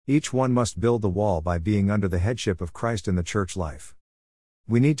Each one must build the wall by being under the headship of Christ in the church life.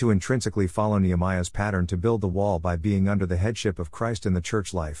 We need to intrinsically follow Nehemiah's pattern to build the wall by being under the headship of Christ in the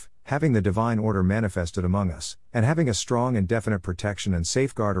church life, having the divine order manifested among us, and having a strong and definite protection and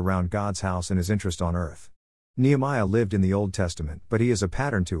safeguard around God's house and His interest on earth. Nehemiah lived in the Old Testament, but he is a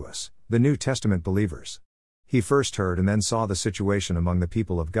pattern to us, the New Testament believers. He first heard and then saw the situation among the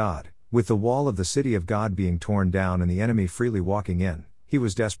people of God, with the wall of the city of God being torn down and the enemy freely walking in. He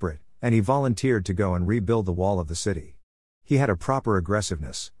was desperate, and he volunteered to go and rebuild the wall of the city. He had a proper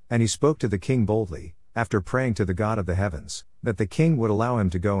aggressiveness, and he spoke to the king boldly, after praying to the God of the heavens, that the king would allow him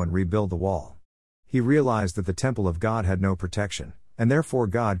to go and rebuild the wall. He realized that the temple of God had no protection, and therefore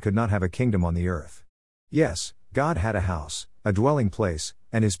God could not have a kingdom on the earth. Yes, God had a house, a dwelling place,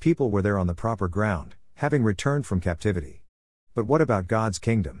 and His people were there on the proper ground, having returned from captivity. But what about God's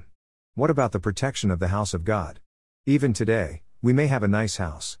kingdom? What about the protection of the house of God? Even today, we may have a nice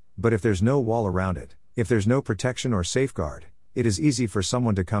house, but if there's no wall around it, if there's no protection or safeguard, it is easy for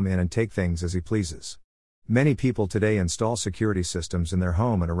someone to come in and take things as he pleases. Many people today install security systems in their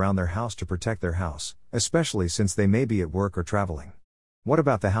home and around their house to protect their house, especially since they may be at work or traveling. What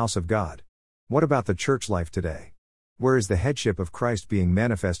about the house of God? What about the church life today? Where is the headship of Christ being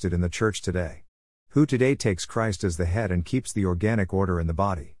manifested in the church today? Who today takes Christ as the head and keeps the organic order in the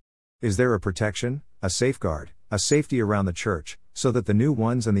body? Is there a protection, a safeguard, a safety around the church, so that the new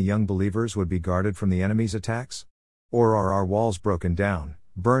ones and the young believers would be guarded from the enemy's attacks? Or are our walls broken down,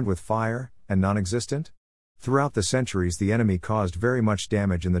 burned with fire, and non-existent? Throughout the centuries, the enemy caused very much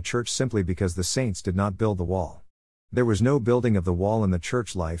damage in the church simply because the saints did not build the wall. There was no building of the wall in the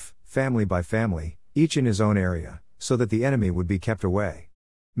church life, family by family, each in his own area, so that the enemy would be kept away.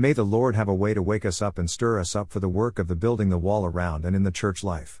 May the Lord have a way to wake us up and stir us up for the work of the building the wall around and in the church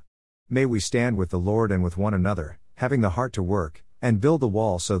life. May we stand with the Lord and with one another, having the heart to work, and build the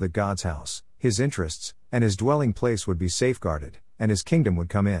wall so that God's house, His interests, and His dwelling place would be safeguarded, and His kingdom would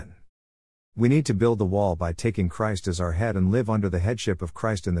come in. We need to build the wall by taking Christ as our head and live under the headship of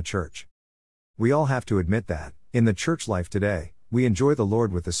Christ in the church. We all have to admit that, in the church life today, we enjoy the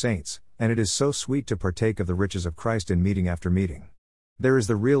Lord with the saints, and it is so sweet to partake of the riches of Christ in meeting after meeting. There is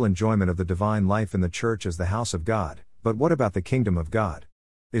the real enjoyment of the divine life in the church as the house of God, but what about the kingdom of God?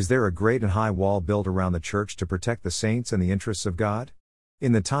 Is there a great and high wall built around the church to protect the saints and the interests of God?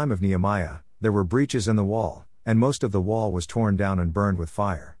 In the time of Nehemiah, there were breaches in the wall, and most of the wall was torn down and burned with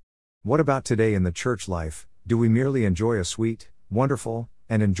fire. What about today in the church life? Do we merely enjoy a sweet, wonderful,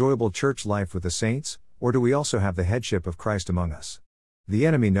 and enjoyable church life with the saints, or do we also have the headship of Christ among us? The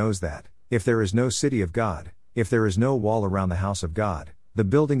enemy knows that, if there is no city of God, if there is no wall around the house of God, the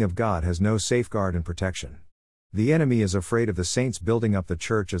building of God has no safeguard and protection. The enemy is afraid of the saints building up the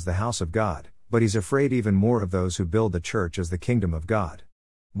church as the house of God, but he's afraid even more of those who build the church as the kingdom of God.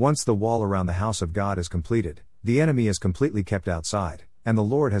 Once the wall around the house of God is completed, the enemy is completely kept outside, and the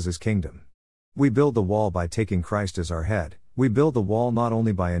Lord has His kingdom. We build the wall by taking Christ as our head. We build the wall not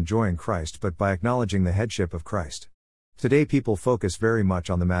only by enjoying Christ but by acknowledging the headship of Christ. Today people focus very much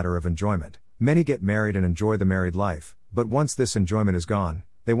on the matter of enjoyment. Many get married and enjoy the married life, but once this enjoyment is gone,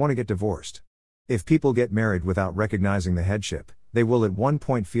 they want to get divorced. If people get married without recognizing the headship, they will at one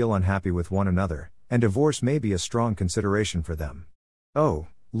point feel unhappy with one another, and divorce may be a strong consideration for them. Oh,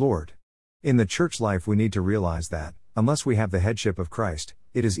 Lord! In the church life we need to realize that, unless we have the headship of Christ,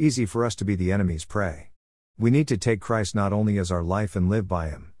 it is easy for us to be the enemy's prey. We need to take Christ not only as our life and live by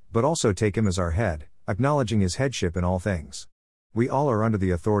Him, but also take Him as our head, acknowledging His headship in all things. We all are under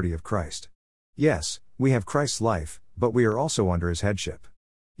the authority of Christ. Yes, we have Christ's life, but we are also under His headship.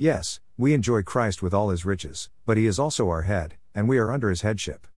 Yes, we enjoy Christ with all His riches, but He is also our head, and we are under His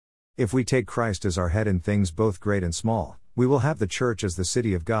headship. If we take Christ as our head in things both great and small, we will have the church as the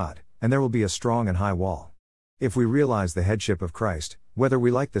city of God, and there will be a strong and high wall. If we realize the headship of Christ, whether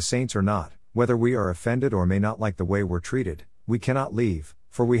we like the saints or not, whether we are offended or may not like the way we're treated, we cannot leave,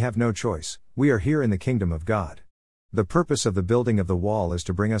 for we have no choice. We are here in the kingdom of God. The purpose of the building of the wall is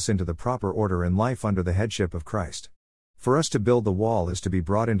to bring us into the proper order in life under the headship of Christ. For us to build the wall is to be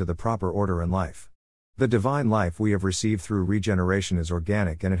brought into the proper order in life. The divine life we have received through regeneration is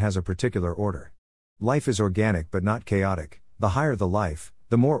organic and it has a particular order. Life is organic but not chaotic. The higher the life,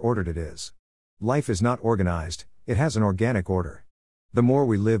 the more ordered it is. Life is not organized, it has an organic order. The more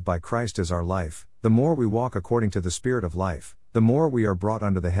we live by Christ as our life, the more we walk according to the Spirit of life, the more we are brought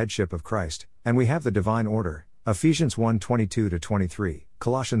under the headship of Christ, and we have the divine order. Ephesians 1:22-23,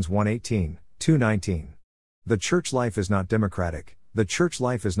 Colossians 1:18, 2:19. The church life is not democratic, the church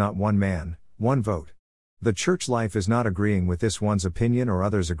life is not one man, one vote. The church life is not agreeing with this one's opinion or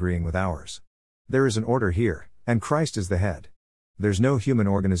others agreeing with ours. There is an order here, and Christ is the head. There's no human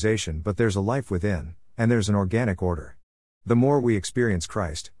organization, but there's a life within, and there's an organic order. The more we experience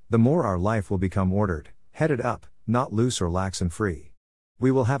Christ, the more our life will become ordered, headed up, not loose or lax and free.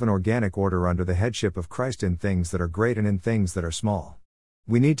 We will have an organic order under the headship of Christ in things that are great and in things that are small.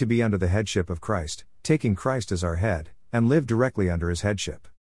 We need to be under the headship of Christ, taking Christ as our head, and live directly under his headship.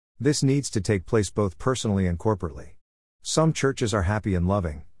 This needs to take place both personally and corporately. Some churches are happy and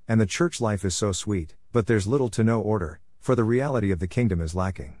loving, and the church life is so sweet, but there's little to no order, for the reality of the kingdom is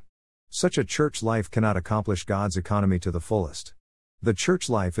lacking. Such a church life cannot accomplish God's economy to the fullest. The church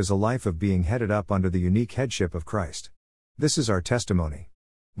life is a life of being headed up under the unique headship of Christ. This is our testimony.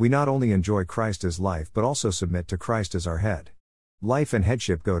 We not only enjoy Christ as life but also submit to Christ as our head. Life and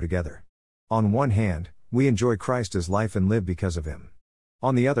headship go together. On one hand, we enjoy Christ as life and live because of him.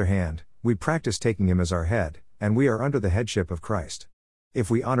 On the other hand, we practice taking him as our head, and we are under the headship of Christ. If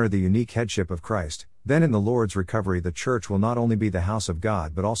we honor the unique headship of Christ, then in the Lord's recovery the church will not only be the house of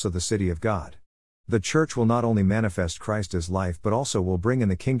God but also the city of God. The church will not only manifest Christ as life but also will bring in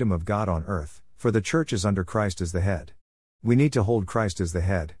the kingdom of God on earth, for the church is under Christ as the head. We need to hold Christ as the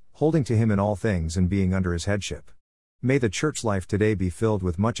head, holding to him in all things and being under his headship. May the church life today be filled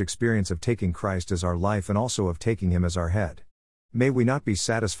with much experience of taking Christ as our life and also of taking him as our head. May we not be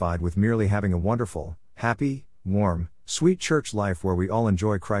satisfied with merely having a wonderful, happy, warm, sweet church life where we all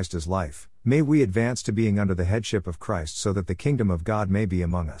enjoy Christ as life. May we advance to being under the headship of Christ so that the kingdom of God may be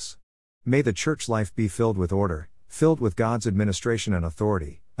among us. May the church life be filled with order, filled with God's administration and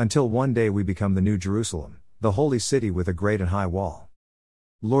authority, until one day we become the New Jerusalem, the holy city with a great and high wall.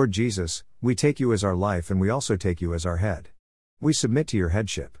 Lord Jesus, we take you as our life and we also take you as our head. We submit to your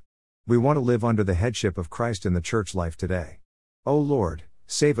headship. We want to live under the headship of Christ in the church life today. O Lord,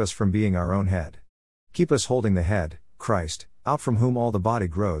 save us from being our own head. Keep us holding the head, Christ, out from whom all the body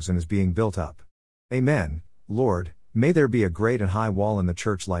grows and is being built up. Amen. Lord, may there be a great and high wall in the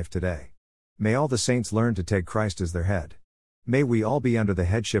church life today. May all the saints learn to take Christ as their head. May we all be under the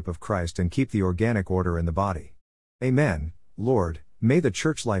headship of Christ and keep the organic order in the body. Amen. Lord, may the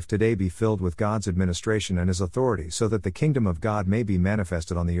church life today be filled with God's administration and his authority so that the kingdom of God may be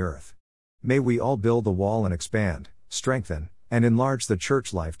manifested on the earth. May we all build the wall and expand, strengthen, and enlarge the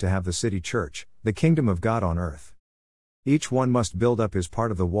church life to have the city church, the kingdom of God on earth. Each one must build up his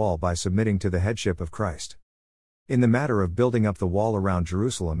part of the wall by submitting to the headship of Christ. In the matter of building up the wall around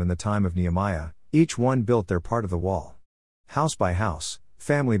Jerusalem in the time of Nehemiah, each one built their part of the wall. House by house,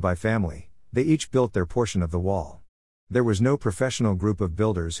 family by family, they each built their portion of the wall. There was no professional group of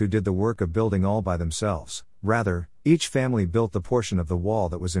builders who did the work of building all by themselves. Rather, each family built the portion of the wall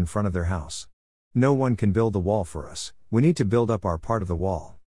that was in front of their house. No one can build the wall for us, we need to build up our part of the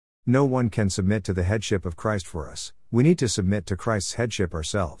wall. No one can submit to the headship of Christ for us, we need to submit to Christ's headship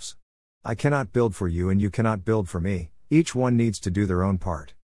ourselves. I cannot build for you and you cannot build for me, each one needs to do their own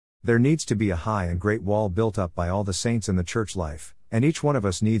part. There needs to be a high and great wall built up by all the saints in the church life, and each one of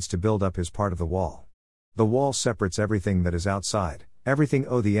us needs to build up his part of the wall. The wall separates everything that is outside, everything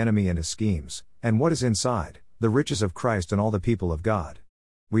the enemy and his schemes, and what is inside, the riches of Christ and all the people of God.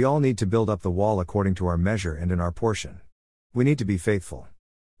 We all need to build up the wall according to our measure and in our portion. We need to be faithful.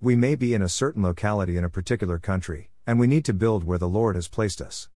 We may be in a certain locality in a particular country, and we need to build where the Lord has placed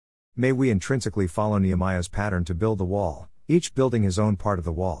us. May we intrinsically follow Nehemiah's pattern to build the wall, each building his own part of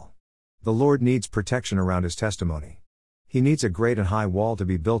the wall. The Lord needs protection around his testimony. He needs a great and high wall to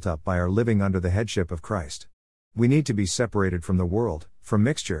be built up by our living under the headship of Christ. We need to be separated from the world, from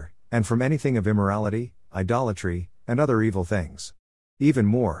mixture, and from anything of immorality, idolatry, and other evil things. Even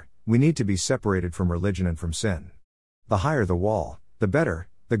more, we need to be separated from religion and from sin. The higher the wall, the better,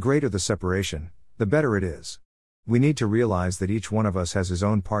 the greater the separation, the better it is. We need to realize that each one of us has his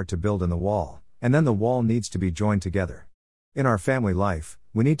own part to build in the wall, and then the wall needs to be joined together. In our family life,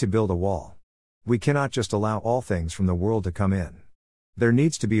 we need to build a wall. We cannot just allow all things from the world to come in. There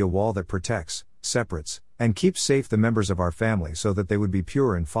needs to be a wall that protects, separates, and keeps safe the members of our family so that they would be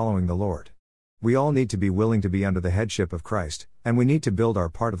pure in following the Lord. We all need to be willing to be under the headship of Christ, and we need to build our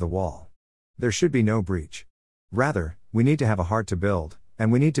part of the wall. There should be no breach. Rather, we need to have a heart to build,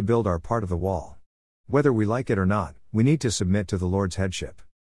 and we need to build our part of the wall. Whether we like it or not, we need to submit to the Lord's headship.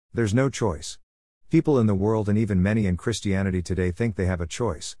 There's no choice. People in the world and even many in Christianity today think they have a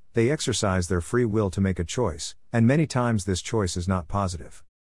choice. They exercise their free will to make a choice, and many times this choice is not positive.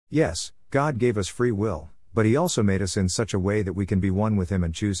 Yes, God gave us free will, but He also made us in such a way that we can be one with Him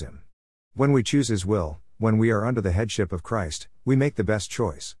and choose Him. When we choose His will, when we are under the headship of Christ, we make the best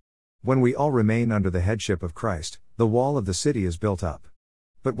choice. When we all remain under the headship of Christ, the wall of the city is built up.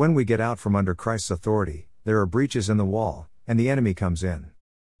 But when we get out from under Christ's authority, there are breaches in the wall, and the enemy comes in.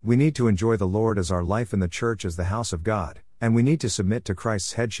 We need to enjoy the Lord as our life in the church as the house of God, And we need to submit to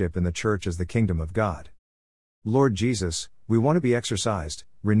Christ's headship in the church as the kingdom of God. Lord Jesus, we want to be exercised,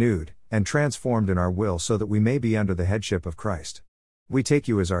 renewed, and transformed in our will so that we may be under the headship of Christ. We take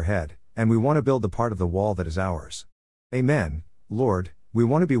you as our head, and we want to build the part of the wall that is ours. Amen. Lord, we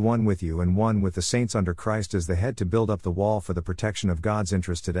want to be one with you and one with the saints under Christ as the head to build up the wall for the protection of God's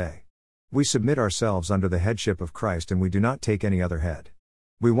interest today. We submit ourselves under the headship of Christ and we do not take any other head.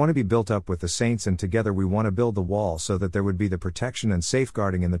 We want to be built up with the saints and together we want to build the wall so that there would be the protection and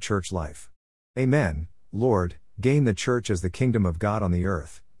safeguarding in the church life. Amen. Lord, gain the church as the kingdom of God on the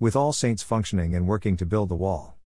earth, with all saints functioning and working to build the wall.